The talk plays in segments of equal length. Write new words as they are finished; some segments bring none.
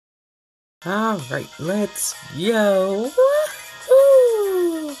Alright, let's go!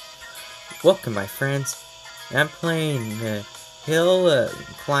 Woohoo! Welcome, my friends. I'm playing hill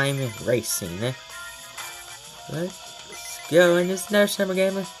climbing racing. Let's go, and it's no Summer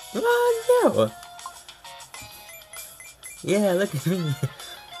Gamer. Oh no! Yeah, look at me.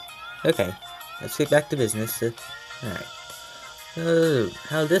 Okay, let's get back to business. Alright. Oh,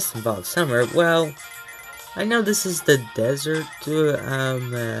 how this involves summer? Well, I know this is the desert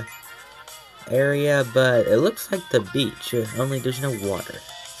area, but it looks like the beach, only there's no water.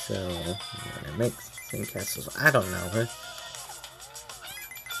 So, it makes sandcastles. I don't know.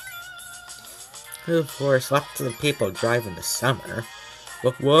 Of course, lots of people drive in the summer.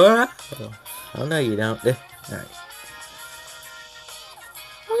 What? Oh, no, you don't. Alright.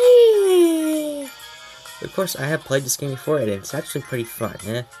 Whee! Of course, I have played this game before, and it's actually pretty fun.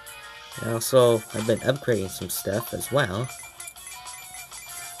 And also, I've been upgrading some stuff as well.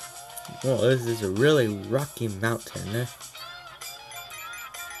 Well, this is a really rocky mountain.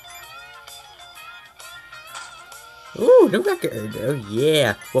 Ooh, new record! Oh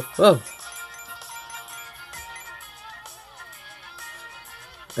yeah! Whoa, whoa!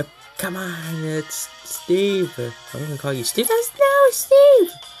 Come on, it's Steve. I'm gonna call you Steve. No,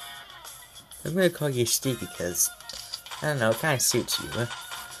 Steve! I'm gonna call you Steve because, I don't know, it kinda suits you.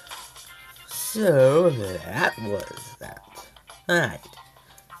 So, that was that. Alright.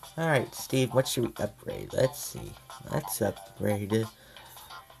 Alright, Steve, what should we upgrade? Let's see. Let's upgrade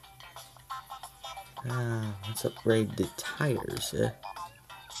let's upgrade the tires.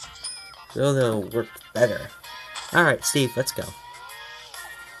 So they'll work better. Alright, Steve, let's go.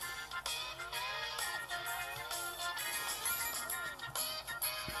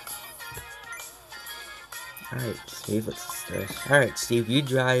 Alright, Steve, let's start. Alright, Steve, you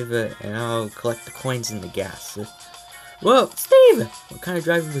drive and I'll collect the coins and the gas. Whoa, Steve! What kind of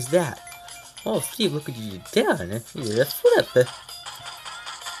driving was that? Oh, Steve, look what you did. You did a flip.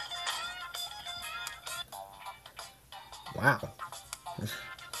 Wow.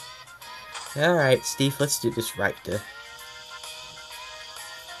 Alright, Steve, let's do this right.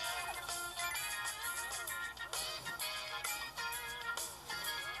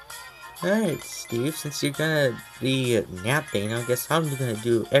 Alright, Steve, since you're gonna be napping, I guess I'm gonna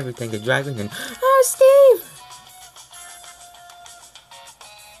do everything, the driving and... Oh, Steve!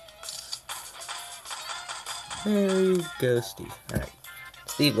 There you go, Steve. Alright.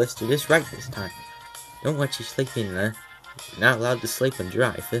 Steve, let's do this right this time. Don't want you sleeping, You're not allowed to sleep and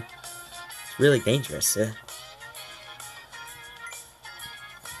drive. It's really dangerous,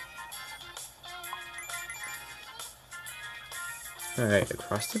 Alright,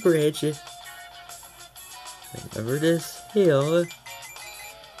 across the bridge. Over this hill.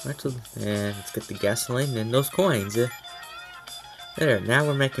 And let's get the gasoline and those coins. There, now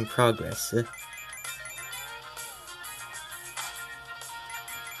we're making progress.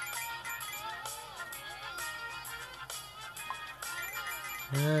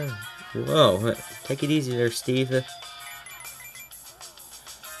 Whoa, take it easy there, Steve.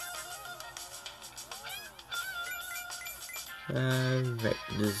 Right,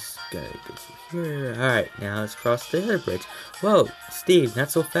 just gotta go through here. Alright, now let's cross the other bridge. Whoa, Steve,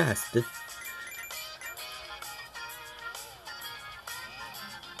 not so fast.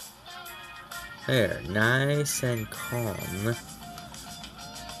 There, nice and calm.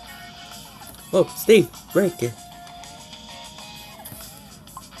 Whoa, Steve, brake it.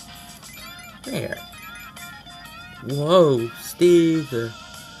 There. Whoa, Steve.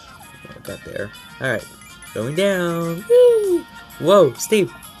 Got there. Alright, going down. Whee! Whoa,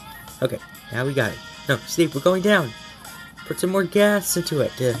 Steve. Okay, now we got it. No, Steve, we're going down. Put some more gas into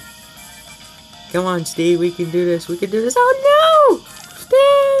it. Come on, Steve, we can do this. We can do this. Oh, no!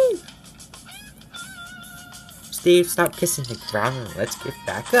 Steve! Steve, stop kissing the ground. Let's get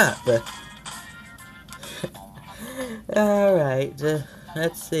back up. Alright,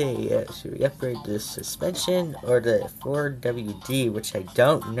 let's see. Should we upgrade the suspension or the 4WD, which I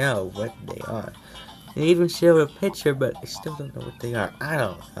don't know what they are. They even show a picture, but I still don't know what they are. I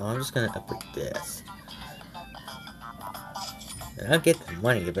don't know. I'm just gonna upgrade this. And I'll get the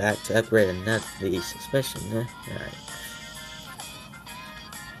money back to upgrade another suspension. Alright.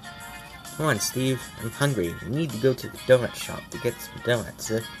 Come on, Steve. I'm hungry. We need to go to the donut shop to get some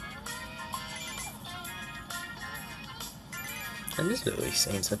donuts. I'm just really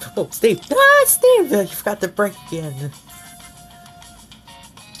saying something. Oh, Steve! Ah, Steve! You forgot to brake again.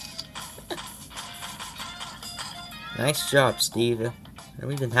 Nice job, Steve. I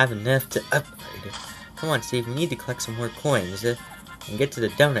don't even have enough to upgrade. Come on, Steve. We need to collect some more coins and get to the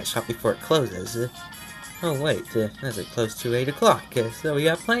donut shop before it closes. Oh wait, that's close to 8 o'clock, so we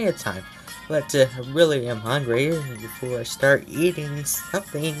got plenty of time. But I really am hungry before I start eating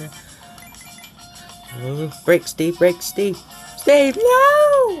something. Oh, break, Steve, break, Steve. Steve,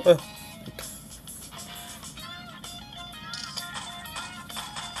 no!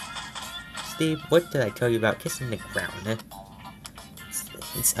 Steve, what did I tell you about kissing the ground?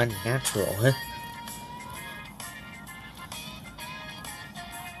 It's unnatural, huh?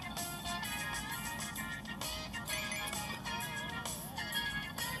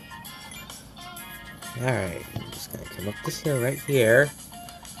 Alright, I'm just gonna come up this hill right here.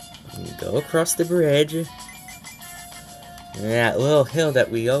 And go across the bridge. And that little hill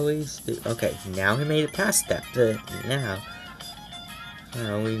that we always do. Okay, now we made it past that. Now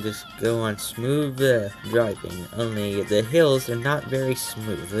we just go on smooth driving. Only the hills are not very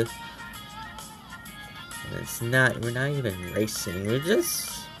smooth. We're not even racing. We're just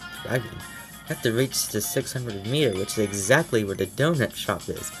driving. We have to reach the 600 meter, which is exactly where the donut shop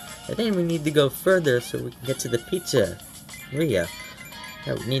is. And then we need to go further so we can get to the pizzeria.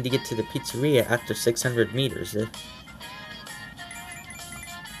 Yeah, we need to get to the pizzeria after 600 meters.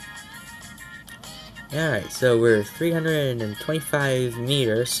 Alright, so we're 325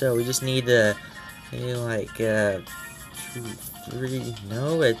 meters, so we just need like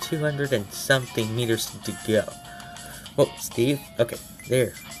 200 and something meters to go. Whoa, Steve. Okay,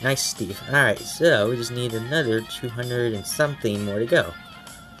 there. Nice, Steve. Alright, so we just need another 200 and something more to go.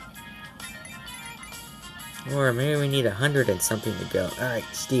 Or maybe we need 100 and something to go. Alright,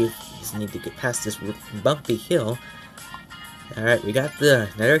 Steve, we just need to get past this bumpy hill. Alright, we got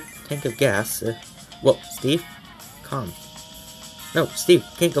another tank of gas. Whoa, Steve, calm. No, Steve,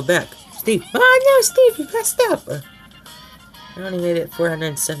 can't go back. Steve, oh no, Steve, you messed up. I only made it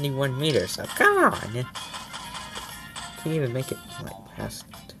 471 meters, so come on. Can't even make it, like, past.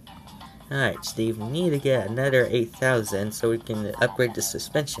 Alright, Steve, we need to get another 8,000 so we can upgrade the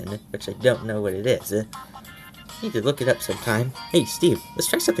suspension, which I don't know what it is. Need to look it up sometime. Hey, Steve, let's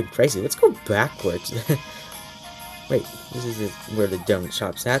try something crazy. Let's go backwards. Wait, this is where the donut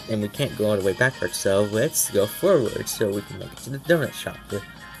shop's at, and we can't go all the way backwards, so let's go forward so we can make it to the donut shop.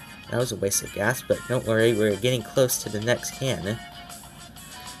 That was a waste of gas, but don't worry, we're getting close to the next can.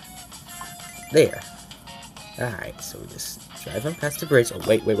 There. Alright, so we just drive on past the bridge. Oh,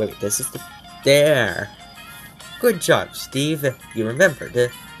 wait, this is the... There! Good job, Steve. You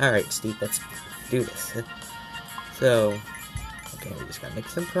remembered. Alright, Steve, let's do this. So, okay, we just gotta make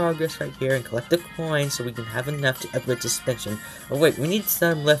some progress right here and collect the coins so we can have enough to upgrade the suspension. Oh wait, we need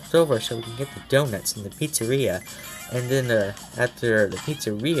some left over so we can get the donuts in the pizzeria. And then after the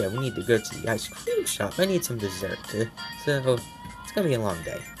pizzeria, we need to go to the ice cream shop. I need some dessert. So, it's gonna be a long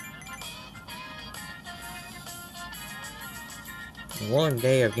day. A long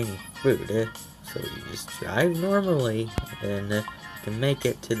day of getting food. So you just drive normally and you can make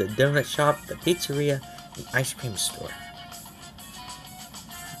it to the donut shop, the pizzeria, the ice cream store.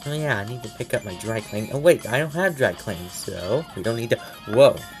 Oh yeah, I need to pick up my dry cleaning. Oh wait, I don't have dry cleaning, so we don't need to...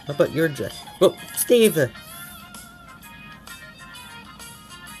 Whoa, how about your dry... Whoa, Steve!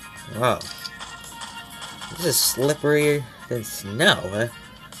 Wow. This is slipperier than snow.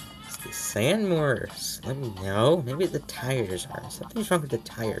 Is the sand more slippery? No, maybe the tires are. Something's wrong with the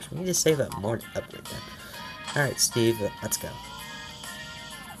tires. We need to save up more to upgrade them. Alright, Steve, let's go.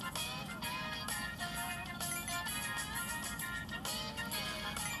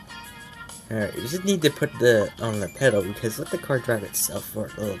 Alright, you just need to put on the pedal because let the car drive itself for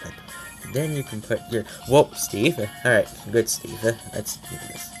a little bit. Then you can put your... Whoa, Steve. Alright, good, Steve. Let's do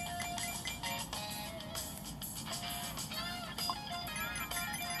this.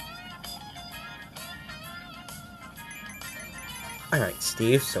 Alright,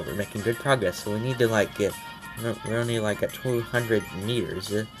 Steve, so we're making good progress. So we need to, like, we're only, like, at 200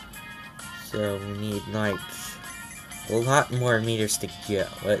 meters. So we need, like... a lot more meters to go,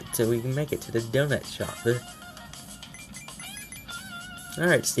 so we can make it to the donut shop.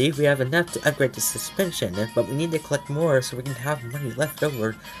 Alright, Steve, we have enough to upgrade the suspension, but we need to collect more so we can have money left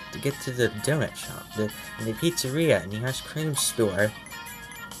over to get to the donut shop, and the pizzeria, and the ice cream store.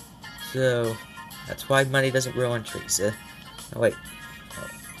 So, that's why money doesn't grow on trees. Oh, wait.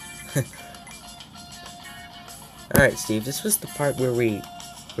 Oh. Alright, Steve, this was the part where you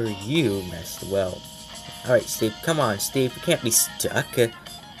messed well. Alright, Steve, come on, Steve, you can't be stuck.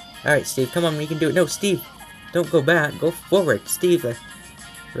 Alright, Steve, come on, we can do it. No, Steve, don't go back, go forward. Steve,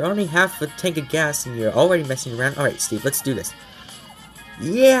 we're only half a tank of gas and you're already messing around. Alright, Steve, let's do this.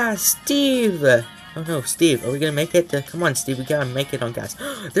 Yeah, Steve! Oh no, Steve, are we gonna make it? Come on, Steve, we gotta make it on gas.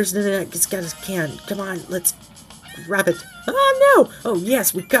 There's the next gas can. Come on, let's grab it. Oh no! Oh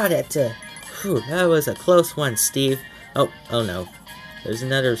yes, we got it! Whew, that was a close one, Steve. Oh no. There's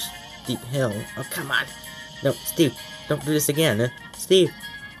another steep hill. Oh, come on. No, Steve, don't do this again. Steve,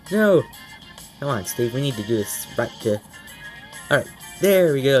 no. Come on, Steve, we need to do this right to... Alright,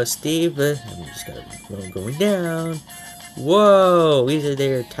 there we go, Steve. I'm just gonna going down. Whoa, easy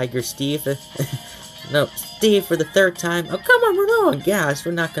there, Tiger Steve. No, Steve, for the third time. Oh, come on, we're low on gas.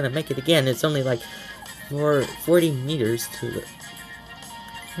 We're not gonna make it again. It's only like 40 meters to...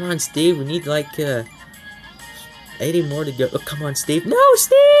 Come on, Steve, we need like 80 more to go. Oh, come on, Steve. No,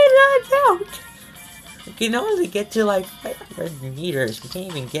 Steve, no. We can only get to like 500 meters. We can't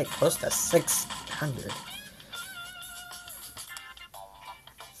even get close to 600.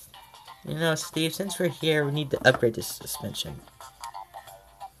 You know, Steve, since we're here, we need to upgrade the suspension.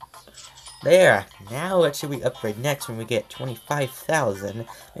 There. Now what should we upgrade next when we get 25,000?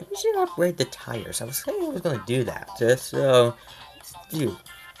 Maybe we should upgrade the tires. I was saying I was going to do that. So, let's do.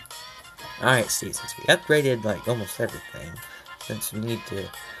 Alright, Steve, since we upgraded like almost everything, since we need to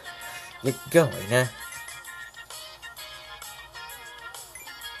get going,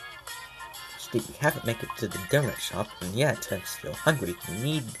 Steve, we haven't made it to the donut shop, and yet I'm still hungry. We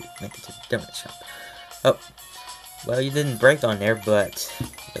need to make it to the donut shop. Oh, well, you didn't break on there, but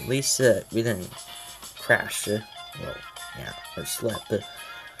at least we didn't crash. Well, yeah, or slip.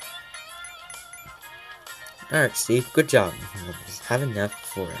 Alright, Steve, good job. We have enough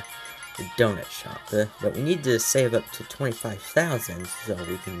for the donut shop, but we need to save up to 25,000 so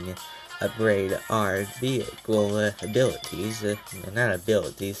we can upgrade our vehicle abilities. Not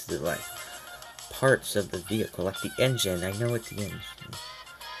abilities, they're like parts of the vehicle, like the engine. I know what the engine.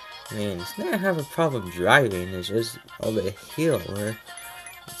 I mean, it's not have a problem driving. It's just all the hill.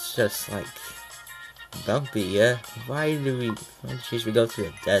 It's just like bumpy. Why should we go through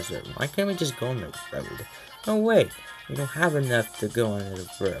a desert? Why can't we just go on the road? No way. We don't have enough to go on the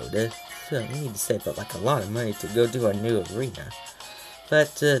road. So we need to save up like a lot of money to go do our new arena.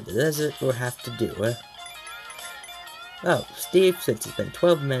 But the desert will have to do. Oh, Steve, since it's been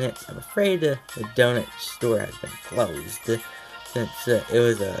 12 minutes, I'm afraid the donut store has been closed. Since it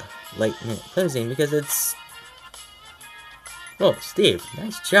was a late minute closing because it's... Oh, Steve,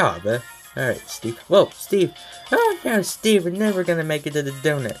 nice job. Alright, Steve. Whoa, Steve. Oh, no, Steve, we're never gonna make it to the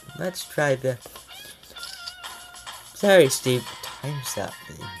donut. Let's try the... Sorry, Steve. Time's up.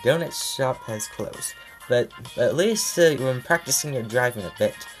 The donut shop has closed. But at least when practicing your driving a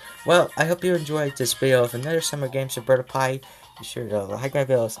bit. Well, I hope you enjoyed this video of another Summer Games of Bird Pie. Be sure to like my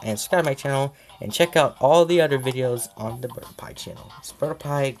videos and subscribe to my channel. And check out all the other videos on the Bird Pie channel. It's Bird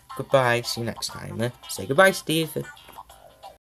Pie. Goodbye. See you next time. Say goodbye, Steve.